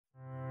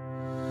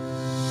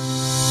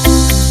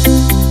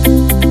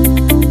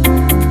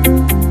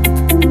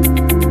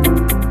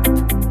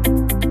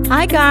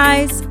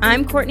guys,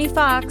 I'm Courtney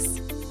Fox.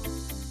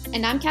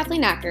 And I'm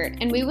Kathleen Ackert,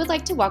 and we would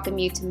like to welcome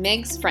you to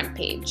MIG's Front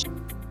Page.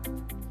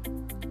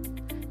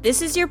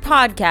 This is your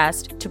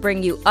podcast to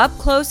bring you up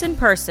close and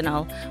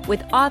personal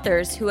with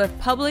authors who have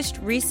published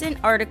recent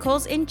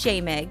articles in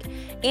JMIG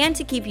and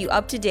to keep you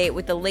up to date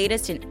with the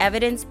latest in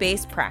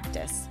evidence-based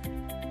practice.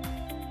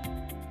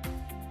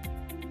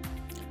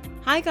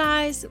 Hi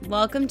guys,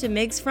 welcome to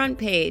MIG's Front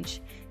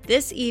Page.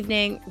 This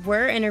evening,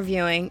 we're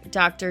interviewing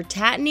Dr.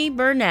 Tatney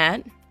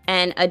Burnett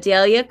and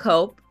Adelia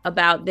Cope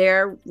about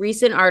their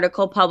recent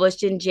article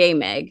published in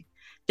JMIG.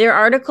 Their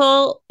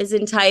article is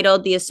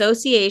entitled The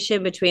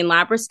Association Between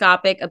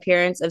Laparoscopic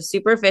Appearance of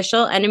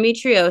Superficial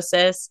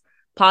Endometriosis,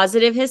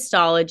 Positive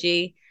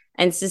Histology,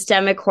 and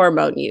Systemic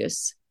Hormone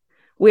Use.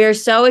 We are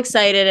so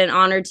excited and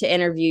honored to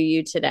interview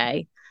you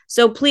today.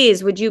 So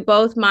please, would you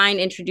both mind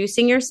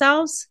introducing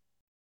yourselves?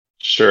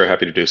 Sure,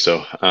 happy to do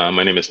so.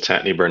 My name is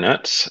Tatney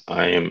Burnett.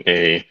 I am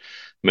a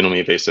minimally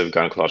invasive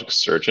gynecologic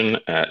surgeon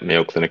at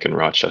Mayo Clinic in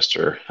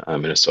Rochester,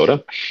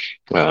 Minnesota.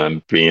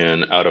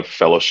 Being out of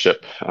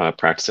fellowship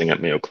practicing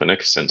at Mayo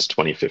Clinic since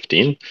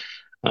 2015,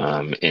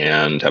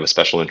 and have a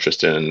special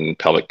interest in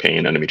pelvic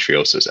pain,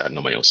 endometriosis,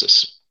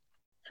 adenomyosis.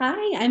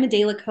 Hi, I'm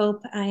Adelia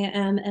Cope. I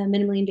am a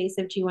minimally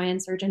invasive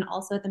GYN surgeon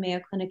also at the Mayo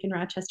Clinic in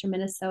Rochester,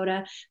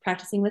 Minnesota,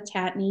 practicing with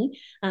Tatney.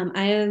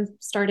 I have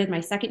started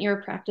my second year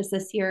of practice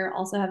this year,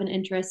 also have an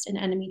interest in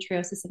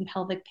endometriosis and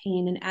pelvic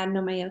pain and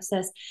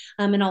adenomyosis,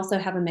 and also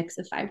have a mix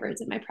of fibroids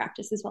in my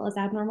practice as well as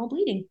abnormal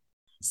bleeding.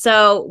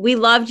 So we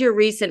loved your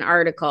recent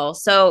article.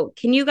 So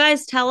can you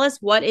guys tell us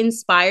what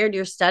inspired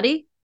your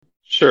study?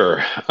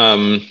 Sure.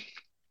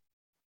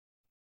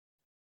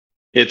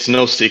 It's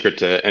no secret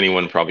to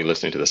anyone probably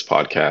listening to this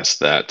podcast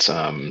that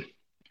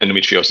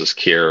endometriosis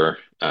care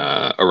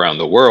around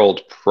the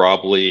world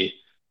probably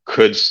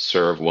could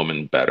serve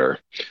women better.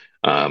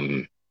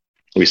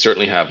 We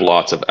certainly have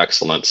lots of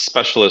excellent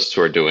specialists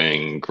who are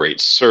doing great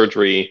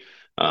surgery,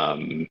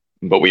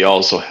 but we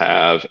also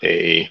have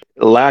a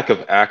lack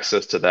of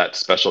access to that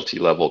specialty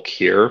level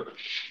care.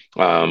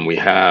 We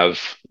have,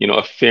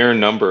 a fair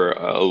number,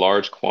 a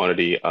large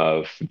quantity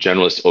of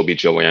generalist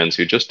OB/GYNs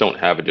who just don't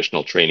have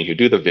additional training, who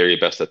do the very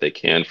best that they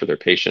can for their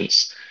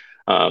patients.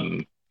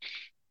 And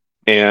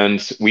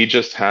we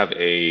just have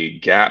a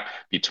gap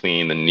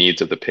between the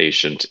needs of the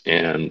patient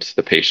and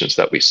the patients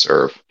that we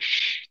serve.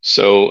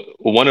 So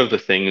one of the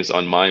things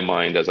on my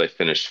mind as I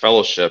finished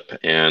fellowship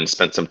and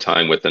spent some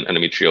time with an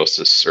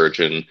endometriosis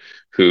surgeon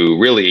who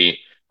really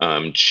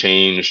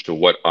changed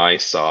what I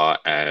saw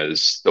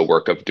as the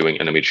work of doing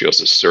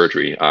endometriosis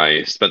surgery.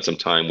 I spent some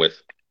time with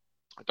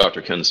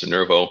Dr. Ken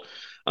Cernervo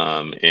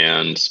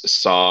and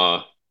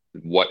saw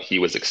what he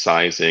was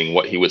excising,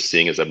 what he was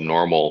seeing as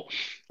abnormal,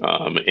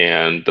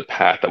 and the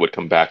path that would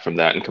come back from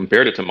that, and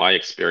compared it to my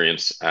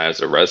experience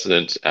as a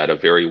resident at a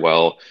very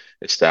well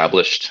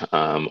established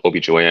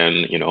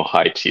OB/GYN,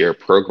 high tier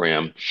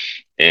program.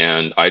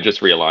 And I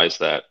just realized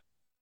that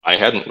I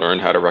hadn't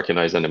learned how to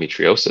recognize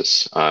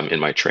endometriosis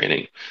in my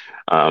training.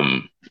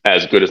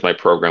 As good as my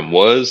program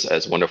was,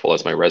 as wonderful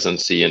as my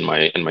residency and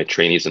my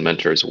trainees and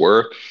mentors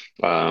were,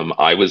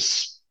 I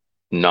was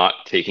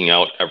not taking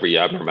out every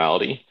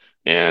abnormality.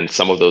 And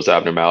some of those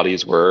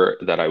abnormalities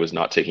that I was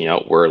not taking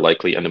out were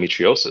likely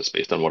endometriosis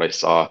based on what I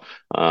saw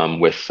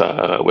with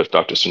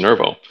Dr.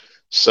 Cernervo.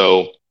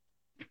 So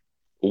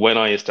when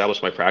I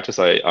established my practice,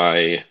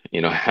 I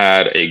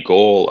had a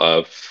goal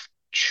of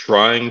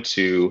trying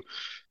to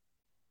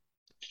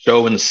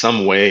show in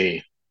some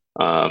way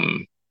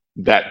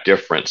that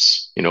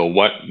difference.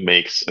 What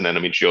makes an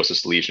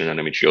endometriosis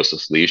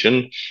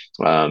lesion?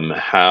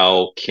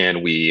 How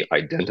can we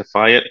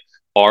identify it?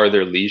 Are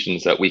there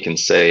lesions that we can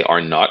say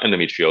are not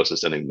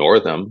endometriosis and ignore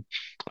them?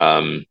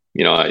 I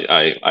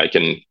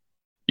can,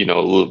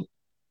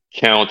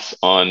 count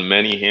on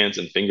many hands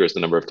and fingers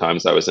the number of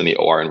times I was in the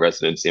OR in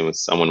residency and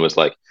someone was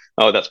like,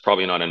 "Oh, that's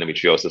probably not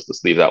endometriosis.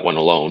 Let's leave that one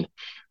alone."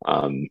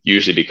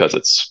 Usually because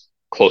it's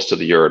close to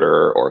the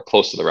ureter or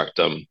close to the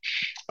rectum.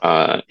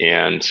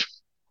 And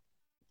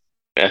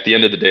at the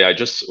end of the day, I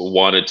just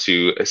wanted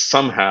to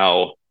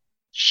somehow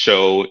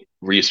show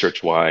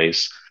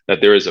research-wise that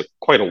there is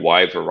quite a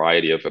wide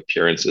variety of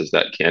appearances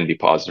that can be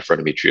positive for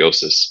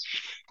endometriosis.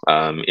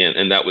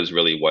 And that was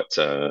really what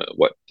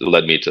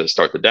led me to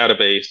start the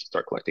database, to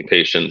start collecting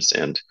patients,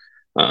 and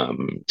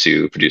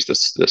to produce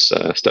this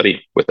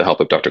study with the help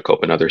of Dr.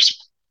 Cope and others.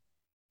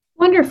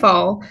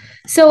 Wonderful.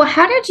 So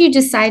how did you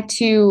decide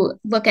to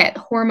look at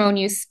hormone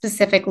use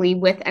specifically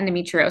with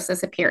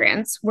endometriosis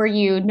appearance? Were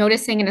you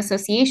noticing an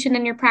association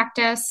in your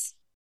practice?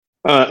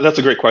 That's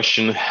a great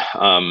question.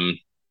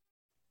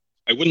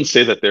 I wouldn't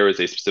say that there is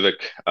a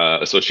specific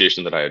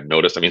association that I had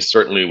noticed. I mean,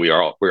 certainly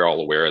we're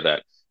all aware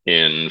that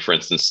in, for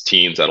instance,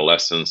 teens,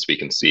 adolescents, we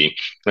can see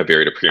a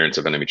varied appearance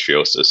of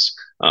endometriosis.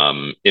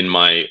 In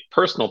my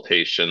personal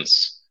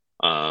patients,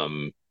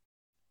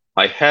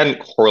 I hadn't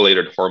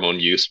correlated hormone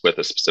use with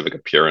a specific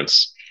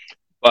appearance,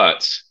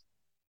 but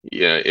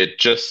it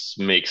just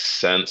makes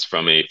sense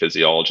from a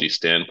physiology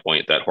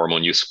standpoint that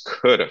hormone use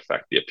could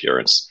affect the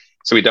appearance.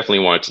 So we definitely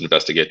wanted to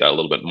investigate that a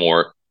little bit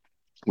more.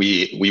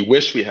 We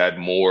wish we had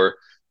more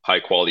high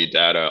quality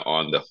data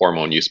on the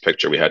hormone use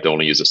picture. We had to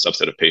only use a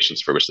subset of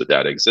patients for which the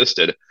data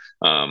existed,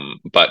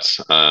 but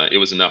it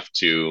was enough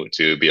to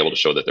be able to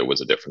show that there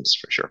was a difference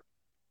for sure.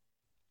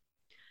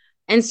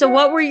 And so,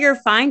 what were your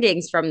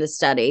findings from the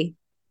study?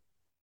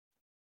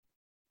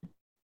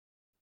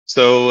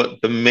 So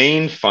the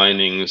main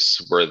findings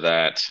were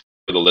that,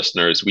 for the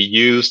listeners, we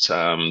used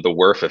the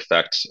WRF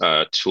effect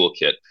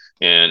toolkit,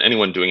 and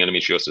anyone doing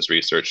endometriosis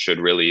research should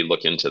really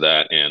look into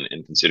that and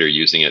consider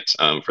using it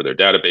for their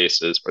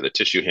databases, for the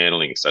tissue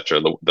handling, et cetera.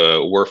 The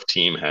WRF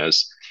team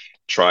has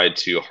tried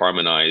to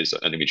harmonize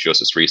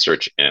endometriosis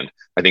research, and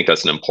I think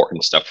that's an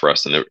important step for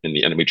us in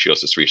the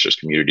endometriosis research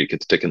community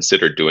to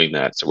consider doing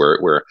that. So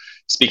we're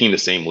speaking the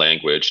same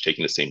language,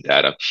 taking the same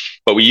data,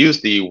 but we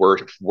use the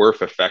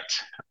WRF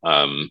effect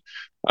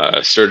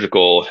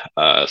surgical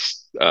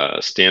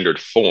standard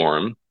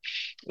form,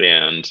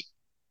 and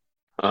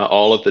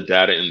all of the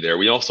data in there.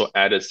 We also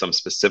added some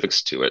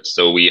specifics to it.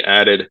 So we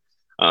added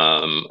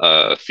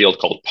a field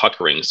called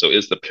puckering. So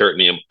is the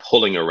peritoneum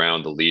pulling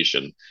around the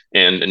lesion?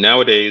 And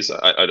nowadays,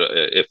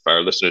 if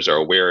our listeners are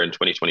aware, in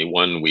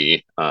 2021,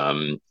 we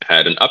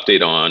had an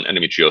update on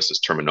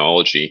endometriosis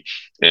terminology.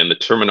 And the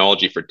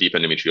terminology for deep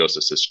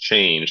endometriosis has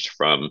changed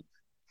from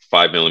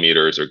 5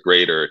 millimeters or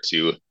greater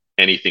to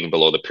anything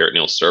below the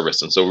peritoneal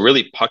surface. And so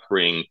really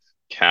puckering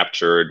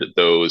captured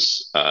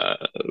those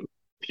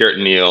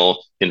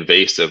peritoneal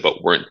invasive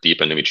but weren't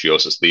deep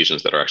endometriosis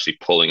lesions that are actually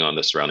pulling on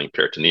the surrounding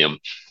peritoneum.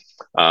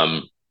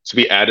 So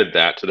we added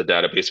that to the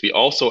database. We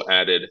also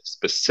added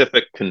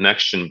specific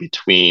connection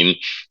between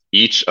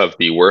each of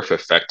the WRF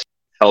effect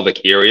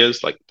pelvic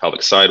areas, like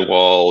pelvic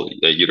sidewall,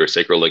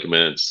 uterosacral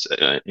ligaments,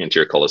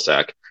 anterior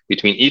cul-de-sac.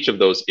 Between each of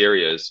those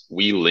areas,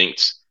 we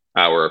linked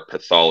our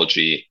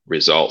pathology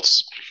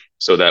results,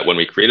 so that when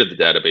we created the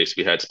database,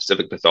 we had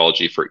specific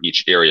pathology for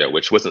each area,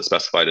 which wasn't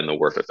specified in the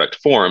WRF effect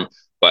form,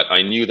 but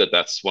I knew that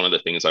that's one of the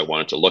things I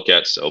wanted to look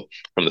at. So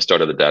from the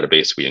start of the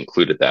database, we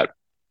included that.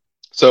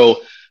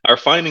 So our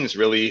findings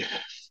really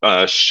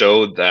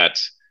showed that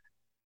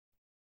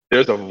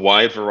there's a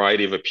wide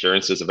variety of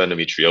appearances of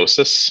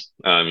endometriosis.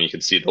 You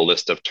can see the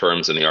list of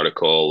terms in the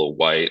article: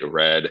 white,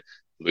 red,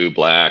 blue,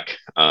 black,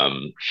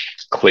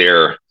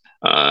 clear.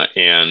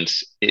 And,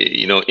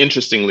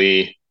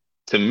 interestingly,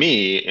 to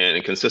me,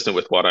 and consistent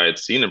with what I had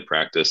seen in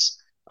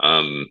practice,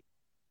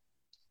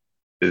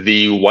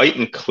 the white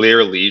and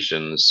clear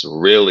lesions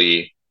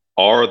really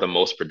are the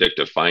most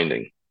predictive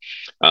finding.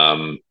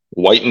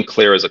 White and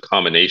clear is a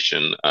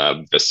combination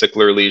of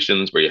vesicular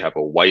lesions where you have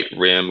a white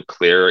rim,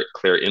 clear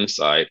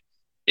inside.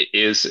 It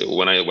is,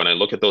 when I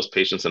look at those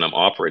patients and I'm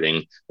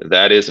operating,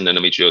 that is an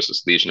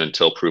endometriosis lesion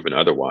until proven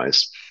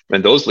otherwise.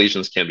 And those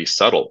lesions can be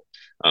subtle.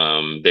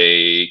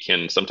 They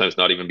can sometimes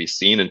not even be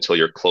seen until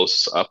you're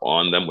close up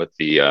on them with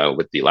the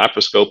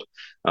laparoscope.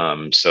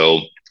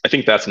 So I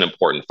think that's an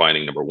important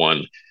finding, number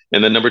one.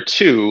 And then number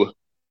two,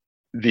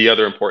 the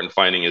other important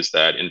finding is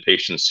that in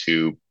patients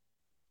who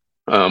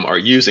are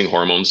using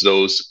hormones,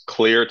 those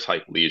clear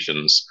type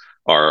lesions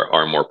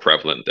are more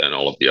prevalent than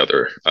all of the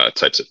other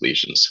types of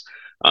lesions.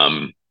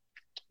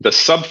 The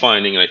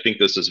sub-finding, and I think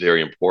this is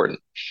very important,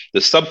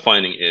 the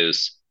sub-finding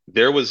is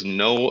there was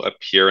no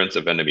appearance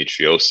of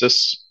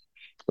endometriosis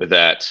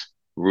that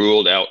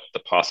ruled out the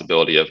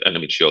possibility of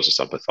endometriosis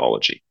on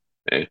pathology.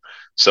 Okay?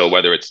 So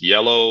whether it's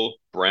yellow,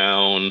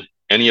 brown,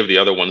 any of the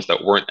other ones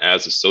that weren't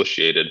as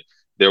associated,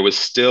 there was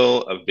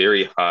still a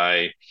very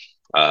high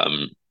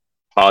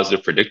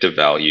positive predictive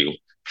value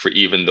for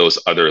even those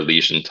other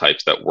lesion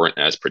types that weren't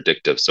as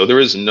predictive. So there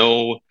is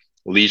no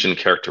lesion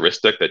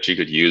characteristic that you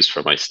could use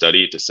from my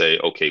study to say,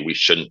 okay, we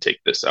shouldn't take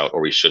this out or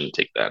we shouldn't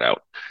take that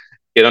out.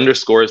 It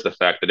underscores the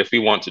fact that if we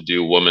want to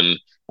do women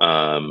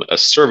a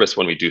service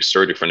when we do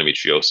surgery for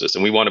endometriosis,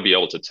 and we want to be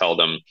able to tell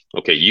them,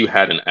 okay, you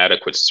had an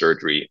adequate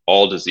surgery,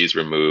 all disease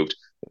removed,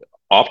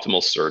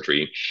 optimal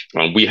surgery,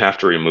 we have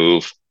to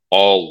remove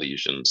all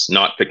lesions,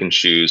 not pick and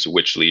choose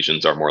which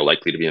lesions are more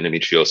likely to be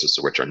endometriosis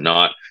or which are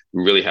not.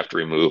 We really have to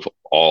remove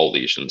all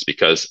lesions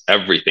because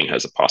everything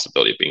has a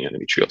possibility of being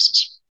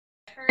endometriosis.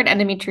 I've heard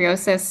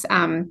endometriosis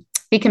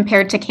be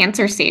compared to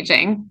cancer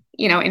staging,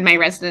 in my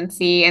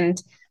residency. And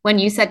when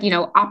you said,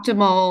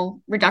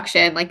 optimal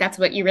reduction, like that's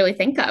what you really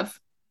think of.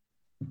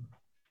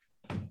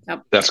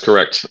 Yep. That's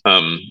correct.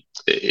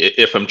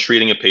 If I'm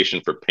treating a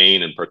patient for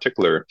pain in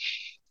particular,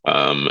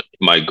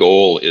 my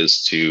goal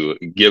is to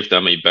give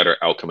them a better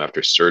outcome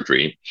after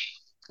surgery.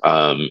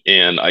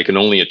 And I can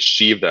only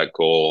achieve that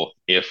goal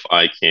if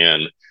I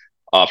can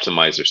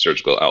optimize their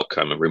surgical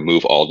outcome and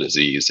remove all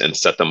disease and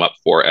set them up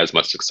for as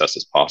much success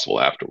as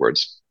possible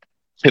afterwards.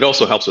 It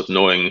also helps with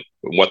knowing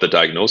what the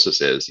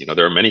diagnosis is.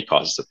 There are many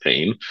causes of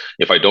pain.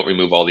 If I don't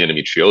remove all the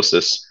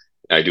endometriosis,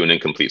 I do an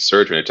incomplete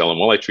surgery and I tell them,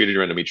 well, I treated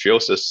your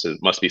endometriosis. It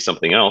must be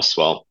something else.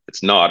 Well,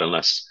 it's not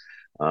unless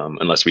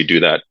we do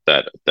that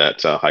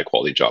high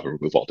quality job and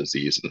remove all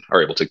disease and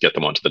are able to get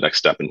them onto the next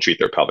step and treat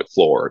their pelvic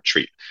floor or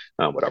treat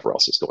whatever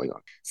else is going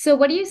on. So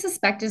what do you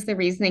suspect is the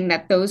reasoning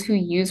that those who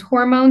use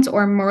hormones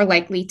are more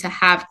likely to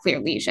have clear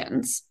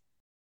lesions?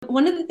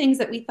 One of the things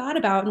that we thought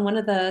about, and one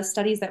of the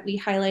studies that we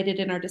highlighted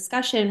in our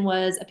discussion,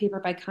 was a paper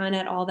by Khan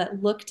et al.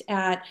 That looked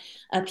at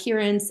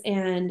appearance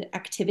and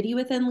activity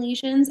within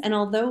lesions. And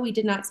although we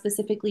did not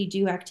specifically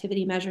do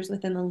activity measures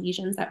within the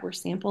lesions that were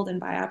sampled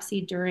and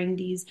biopsied during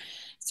these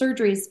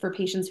surgeries for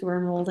patients who were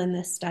enrolled in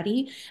this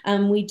study,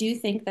 we do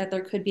think that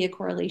there could be a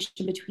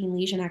correlation between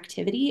lesion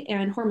activity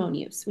and hormone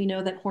use. We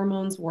know that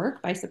hormones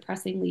work by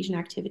suppressing lesion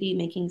activity,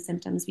 making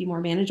symptoms be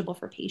more manageable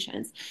for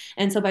patients.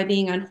 And so by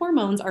being on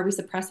hormones, are we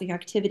suppressing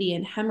activity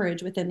and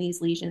hemorrhage within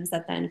these lesions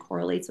that then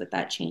correlates with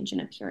that change in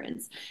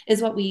appearance,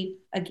 is what we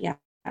guess.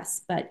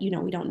 But, we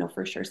don't know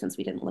for sure since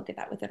we didn't look at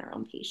that within our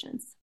own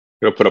patients.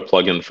 I'm going to put a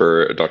plug in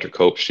for Dr.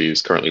 Cope.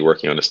 She's currently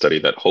working on a study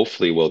that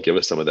hopefully will give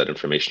us some of that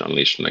information on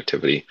lesion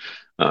activity.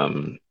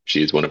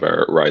 She's one of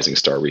our rising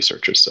star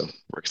researchers, so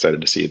we're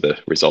excited to see the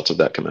results of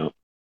that come out.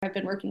 I've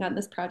been working on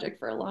this project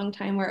for a long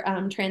time. We're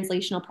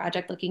translational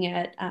project looking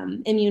at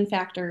immune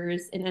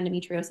factors in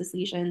endometriosis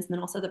lesions, and then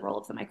also the role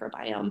of the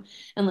microbiome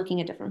and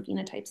looking at different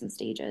phenotypes and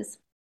stages.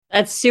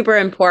 That's super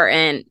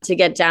important to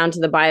get down to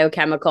the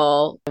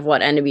biochemical of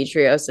what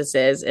endometriosis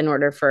is in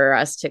order for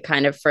us to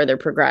kind of further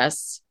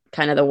progress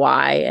kind of the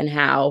why and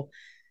how,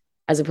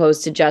 as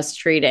opposed to just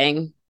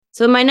treating.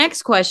 So my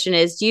next question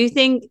is, do you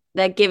think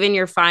that given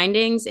your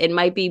findings, it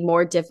might be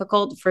more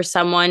difficult for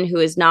someone who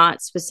is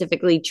not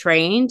specifically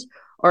trained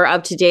or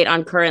up to date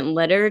on current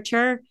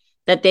literature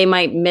that they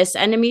might miss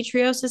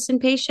endometriosis in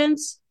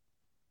patients?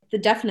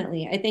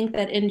 Definitely. I think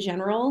that in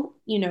general,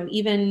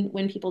 even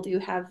when people do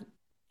have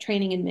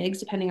training in MIGS,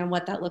 depending on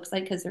what that looks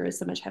like, because there is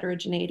so much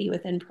heterogeneity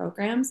within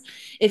programs,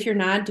 if you're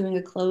not doing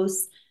a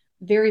close,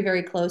 very,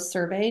 very close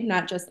survey,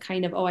 not just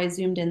kind of, I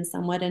zoomed in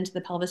somewhat into the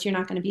pelvis, you're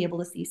not going to be able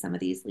to see some of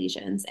these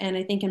lesions. And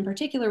I think in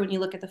particular, when you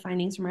look at the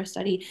findings from our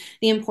study,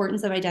 the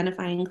importance of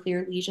identifying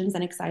clear lesions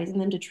and excising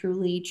them to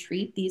truly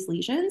treat these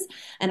lesions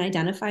and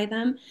identify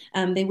them,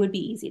 they would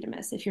be easy to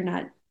miss if you're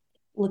not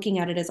looking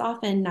at it as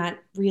often, not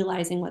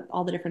realizing what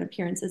all the different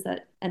appearances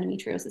that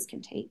endometriosis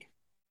can take.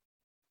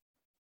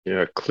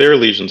 Yeah, clear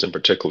lesions in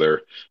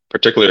particular,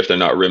 particularly if they're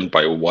not rimmed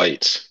by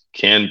white,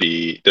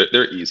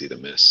 they're easy to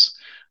miss.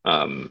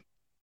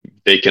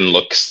 They can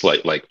look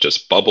like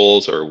just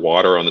bubbles or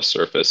water on the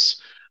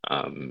surface.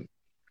 I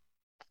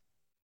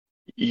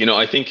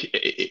think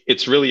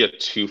it's really a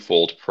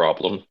twofold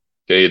problem.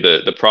 Okay,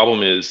 the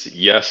problem is,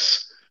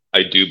 yes,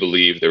 I do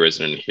believe there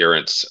is an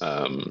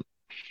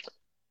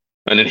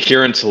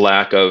inherent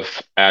lack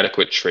of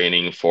adequate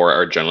training for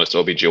our generalist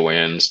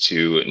OBGYNs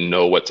to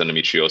know what's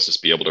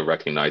endometriosis, be able to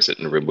recognize it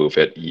and remove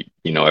it.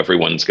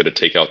 Everyone's going to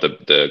take out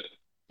the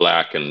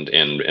black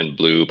and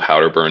blue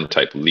powder burn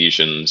type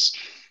lesions.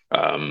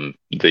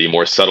 The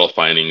more subtle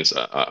findings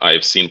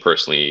I've seen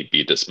personally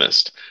be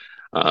dismissed.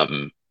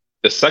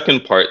 The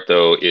second part,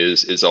 though,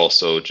 is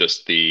also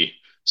just the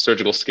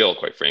surgical skill,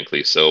 quite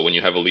frankly. So when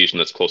you have a lesion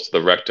that's close to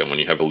the rectum, when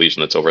you have a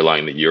lesion that's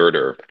overlying the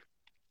ureter,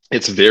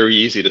 it's very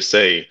easy to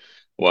say,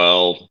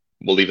 well,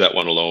 we'll leave that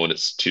one alone,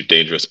 it's too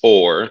dangerous,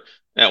 or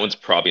that one's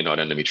probably not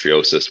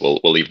endometriosis, we'll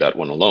leave that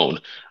one alone.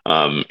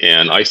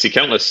 And I see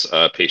countless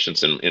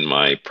patients in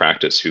my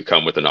practice who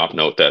come with an op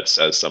note that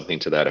says something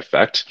to that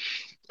effect.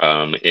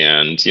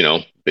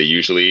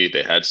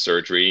 They had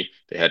surgery,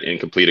 they had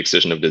incomplete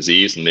excision of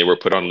disease, and they were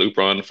put on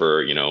Lupron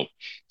for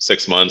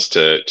 6 months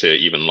to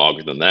even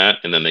longer than that.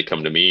 And then they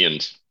come to me,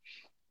 and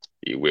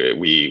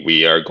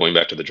we are going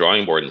back to the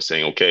drawing board and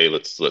saying, okay,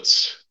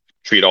 let's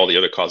treat all the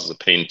other causes of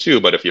pain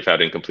too. But if you've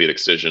had incomplete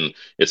excision,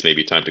 it's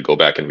maybe time to go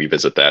back and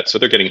revisit that. So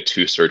they're getting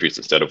 2 surgeries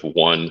instead of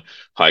 1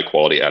 high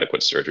quality,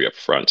 adequate surgery up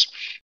front.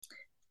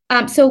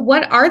 So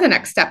what are the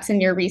next steps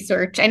in your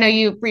research? I know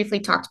you briefly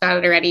talked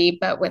about it already,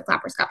 but with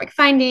laparoscopic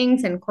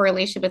findings and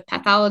correlation with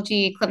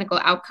pathology, clinical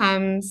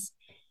outcomes.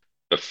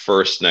 The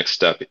first next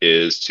step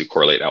is to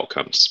correlate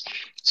outcomes.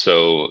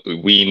 So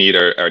we need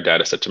our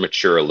data set to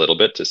mature a little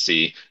bit to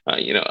see,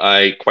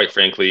 quite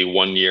frankly,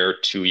 1 year,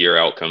 2 year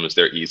outcomes,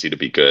 they're easy to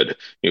be good.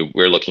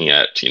 We're looking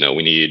at,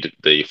 we need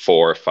the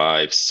 4,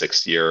 5,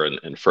 6 year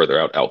and further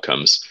out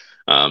outcomes.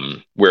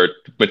 We're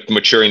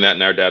maturing that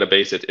in our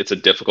database. It's a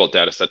difficult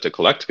data set to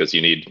collect because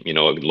you need,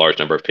 a large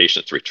number of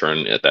patients to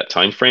return at that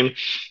time frame.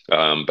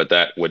 But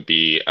that would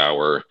be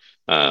our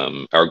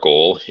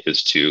goal,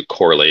 is to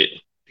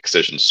correlate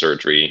excision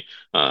surgery,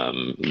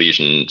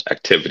 lesion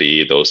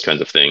activity, those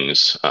kinds of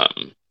things,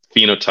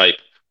 phenotype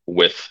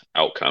with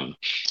outcome.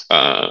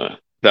 That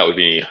would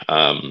be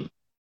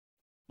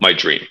my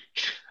dream.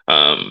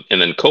 And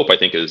then COPE, I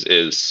think,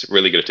 is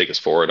really going to take us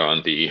forward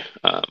on the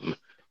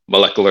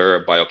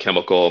molecular,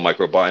 biochemical,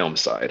 microbiome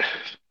side.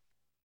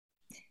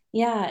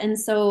 Yeah. And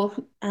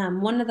so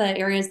one of the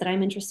areas that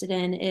I'm interested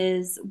in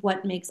is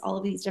what makes all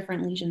of these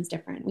different lesions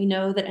different. We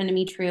know that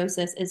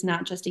endometriosis is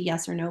not just a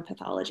yes or no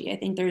pathology. I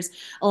think there's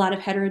a lot of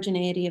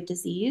heterogeneity of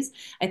disease.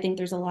 I think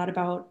there's a lot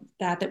about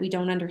that we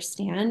don't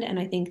understand. And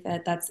I think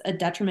that that's a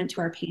detriment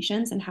to our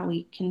patients and how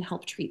we can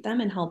help treat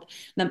them and help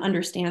them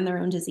understand their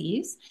own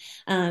disease,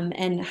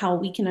 and how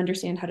we can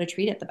understand how to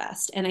treat it the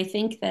best. And I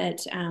think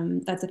that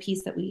that's a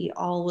piece that we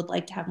all would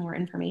like to have more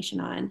information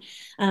on.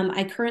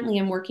 I currently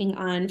am working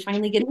on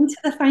finally getting to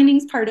the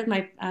findings part of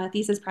my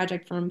thesis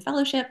project from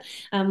fellowship,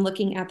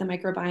 looking at the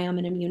microbiome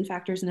and immune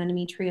factors in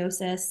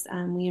endometriosis.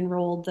 We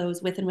enrolled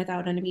those with and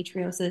without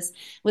endometriosis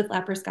with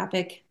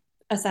laparoscopic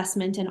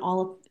assessment in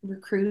all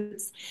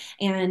recruits.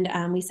 And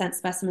we sent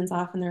specimens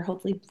off, and they're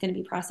hopefully going to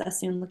be processed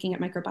soon, looking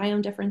at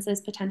microbiome differences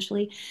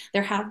potentially.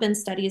 There have been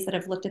studies that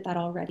have looked at that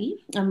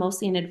already,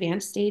 mostly in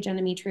advanced stage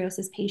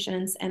endometriosis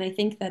patients. And I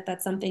think that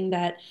that's something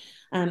that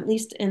at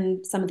least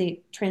in some of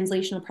the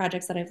translational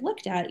projects that I've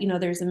looked at,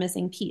 there's a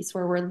missing piece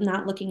where we're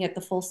not looking at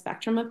the full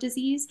spectrum of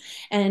disease,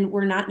 and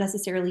we're not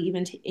necessarily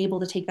even able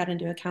to take that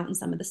into account in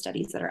some of the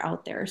studies that are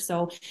out there.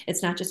 So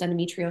it's not just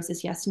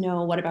endometriosis, yes,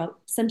 no. What about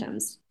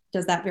symptoms?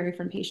 Does that vary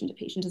from patient to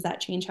patient? Does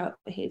that change how it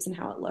behaves and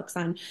how it looks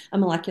on a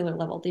molecular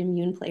level? The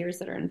immune players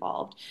that are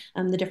involved,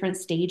 the different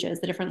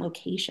stages, the different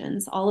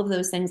locations, all of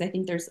those things. I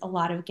think there's a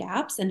lot of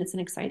gaps, and it's an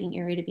exciting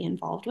area to be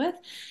involved with.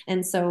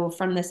 And so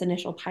from this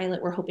initial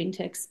pilot, we're hoping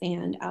to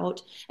expand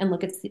out and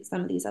look at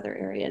some of these other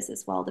areas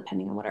as well,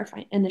 depending on what our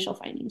initial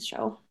findings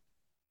show.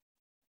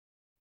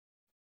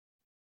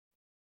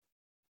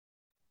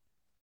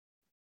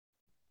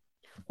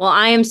 Well,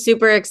 I am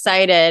super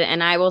excited,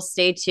 and I will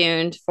stay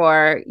tuned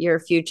for your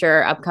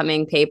future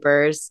upcoming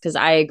papers, because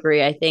I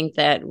agree. I think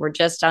that we're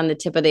just on the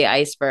tip of the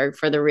iceberg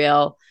for the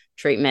real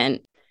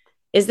treatment.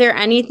 Is there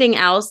anything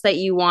else that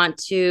you want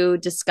to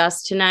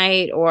discuss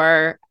tonight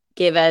or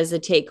give as a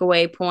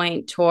takeaway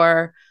point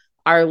for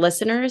our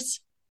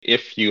listeners?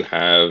 If you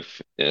have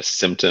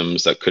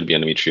symptoms that could be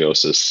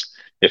endometriosis,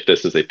 if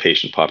this is a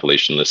patient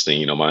population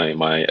listening,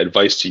 my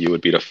advice to you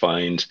would be to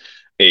find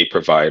a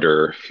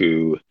provider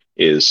who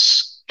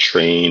is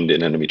trained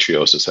in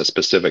endometriosis, has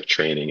specific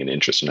training and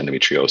interest in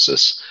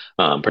endometriosis,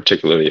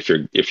 particularly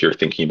if you're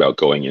thinking about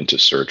going into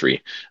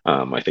surgery.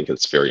 I think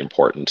it's very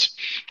important.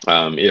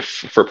 If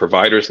for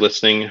providers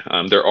listening,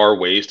 there are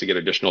ways to get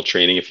additional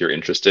training if you're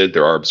interested.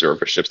 There are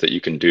observerships that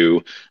you can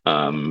do,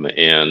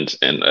 and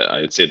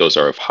I'd say those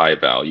are of high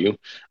value.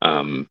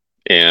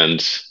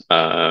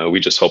 We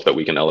just hope that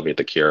we can elevate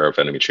the care of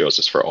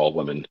endometriosis for all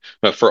women,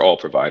 for all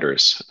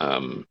providers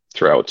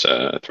throughout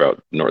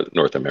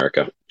North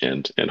America,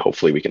 and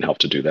hopefully we can help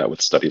to do that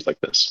with studies like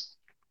this.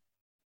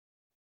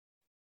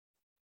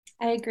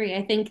 I agree.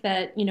 I think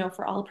that,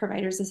 for all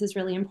providers, this is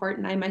really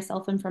important. I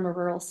myself am from a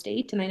rural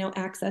state, and I know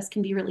access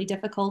can be really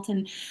difficult.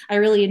 And I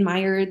really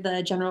admire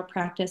the general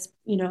practice,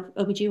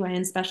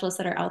 OBGYN specialists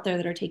that are out there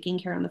that are taking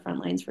care on the front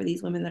lines for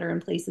these women that are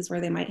in places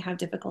where they might have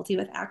difficulty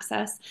with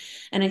access.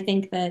 And I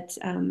think that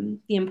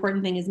the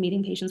important thing is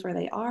meeting patients where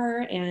they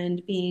are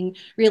and being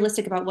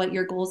realistic about what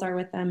your goals are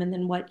with them, and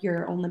then what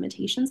your own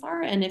limitations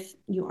are. And if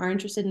you are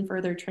interested in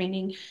further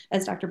training,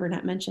 as Dr.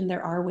 Burnett mentioned,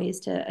 there are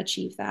ways to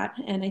achieve that.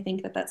 And I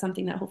think that that's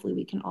something that hopefully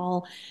we can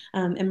all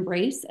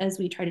embrace as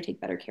we try to take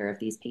better care of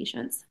these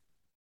patients.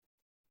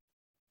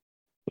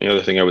 The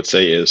other thing I would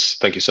say is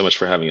thank you so much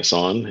for having us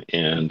on,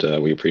 and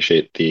we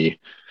appreciate the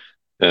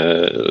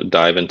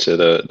dive into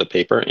the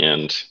paper,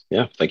 and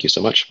yeah, thank you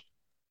so much.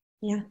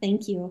 Yeah,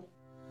 thank you.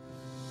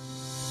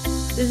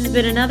 This has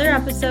been another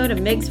episode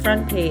of MIGS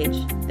Front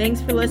Page.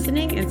 Thanks for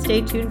listening, and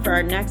stay tuned for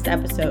our next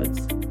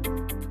episodes.